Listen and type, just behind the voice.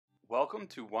Welcome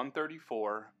to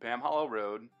 134 Bamm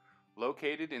Road,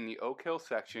 located in the Oak Hill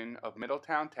section of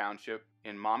Middletown Township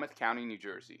in Monmouth County, New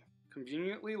Jersey.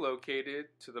 Conveniently located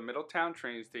to the Middletown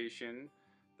train station,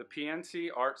 the PNC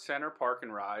Art Center Park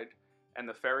and Ride, and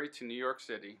the ferry to New York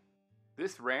City.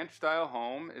 This ranch-style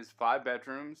home is 5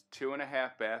 bedrooms,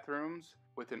 2.5 bathrooms,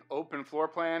 with an open floor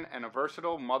plan and a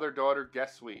versatile mother-daughter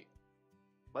guest suite.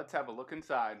 Let's have a look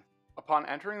inside. Upon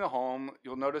entering the home,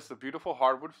 you'll notice the beautiful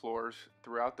hardwood floors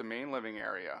throughout the main living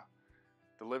area,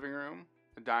 the living room,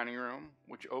 the dining room,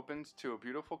 which opens to a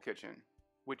beautiful kitchen,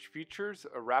 which features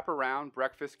a wraparound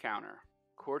breakfast counter,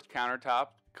 quartz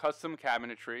countertops, custom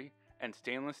cabinetry, and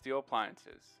stainless steel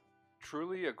appliances.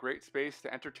 Truly a great space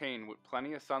to entertain with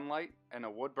plenty of sunlight and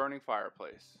a wood-burning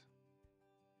fireplace.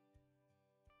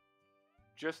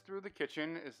 Just through the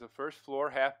kitchen is the first floor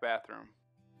half bathroom.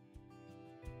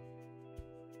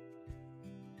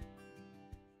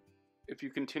 If you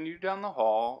continue down the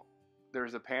hall,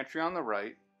 there's a pantry on the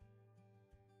right,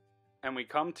 and we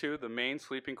come to the main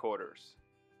sleeping quarters.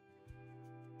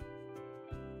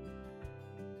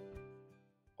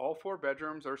 All 4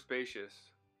 bedrooms are spacious,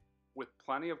 with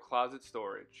plenty of closet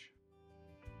storage.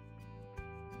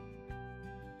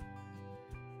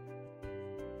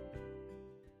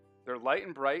 They're light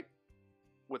and bright,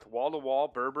 with wall-to-wall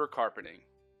Berber carpeting.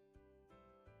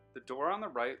 The door on the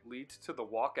right leads to the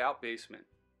walkout basement,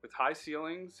 with high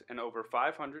ceilings and over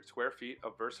 500 square feet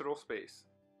of versatile space.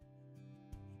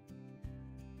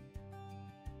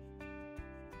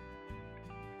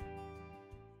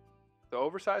 The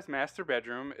oversized master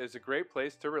bedroom is a great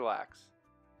place to relax.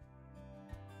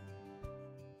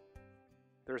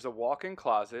 There's a walk-in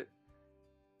closet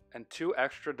and 2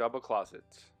 extra double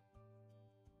closets.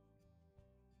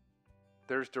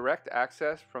 There's direct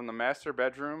access from the master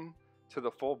bedroom to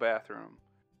the full bathroom,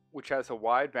 which has a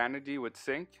wide vanity with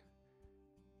sink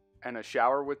and a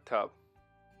shower with tub.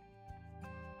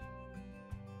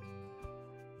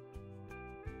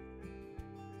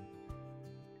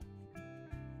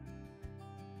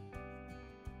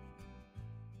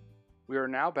 We are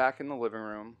now back in the living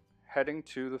room, heading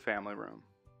to the family room.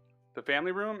 The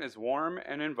family room is warm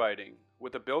and inviting,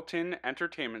 with a built-in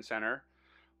entertainment center,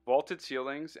 vaulted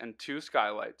ceilings, and 2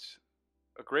 skylights.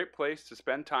 A great place to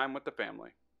spend time with the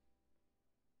family.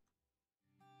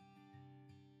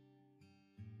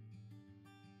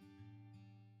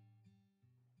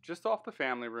 Just off the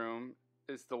family room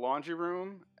is the laundry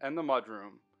room and the mud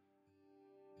room,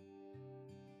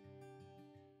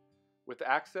 with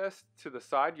access to the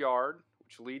side yard,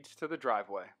 which leads to the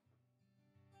driveway.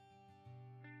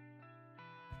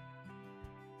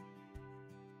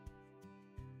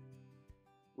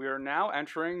 We are now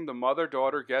entering the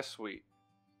mother-daughter guest suite,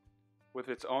 with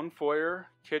its own foyer,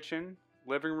 kitchen,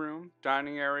 living room,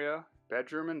 dining area,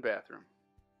 bedroom, and bathroom.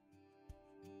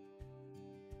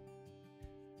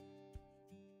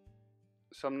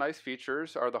 Some nice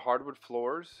features are the hardwood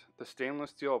floors, the stainless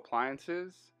steel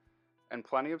appliances, and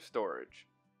plenty of storage.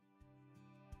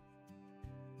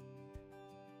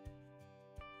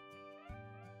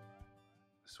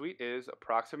 The suite is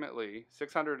approximately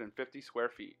 650 square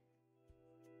feet.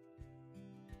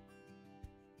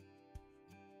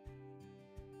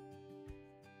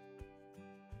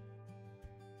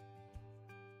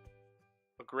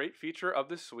 A great feature of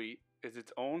the suite is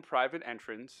its own private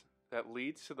entrance that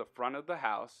leads to the front of the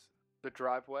house, the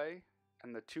driveway,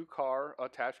 and the 2-car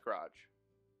attached garage.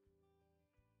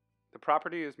 The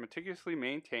property is meticulously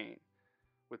maintained,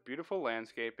 with beautiful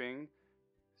landscaping,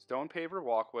 stone paver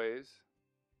walkways,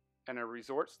 and a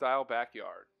resort-style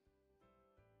backyard.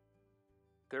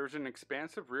 There is an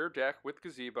expansive rear deck with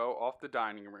gazebo off the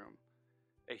dining room,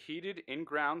 a heated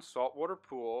in-ground saltwater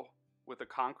pool with a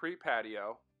concrete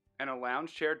patio, and a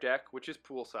lounge chair deck which is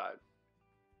poolside.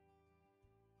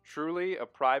 Truly a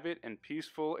private and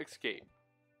peaceful escape.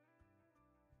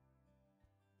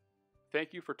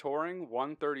 Thank you for touring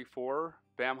 134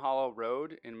 Bamm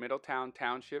Road in Middletown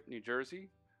Township, New Jersey.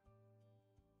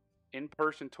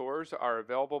 In-person tours are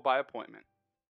available by appointment.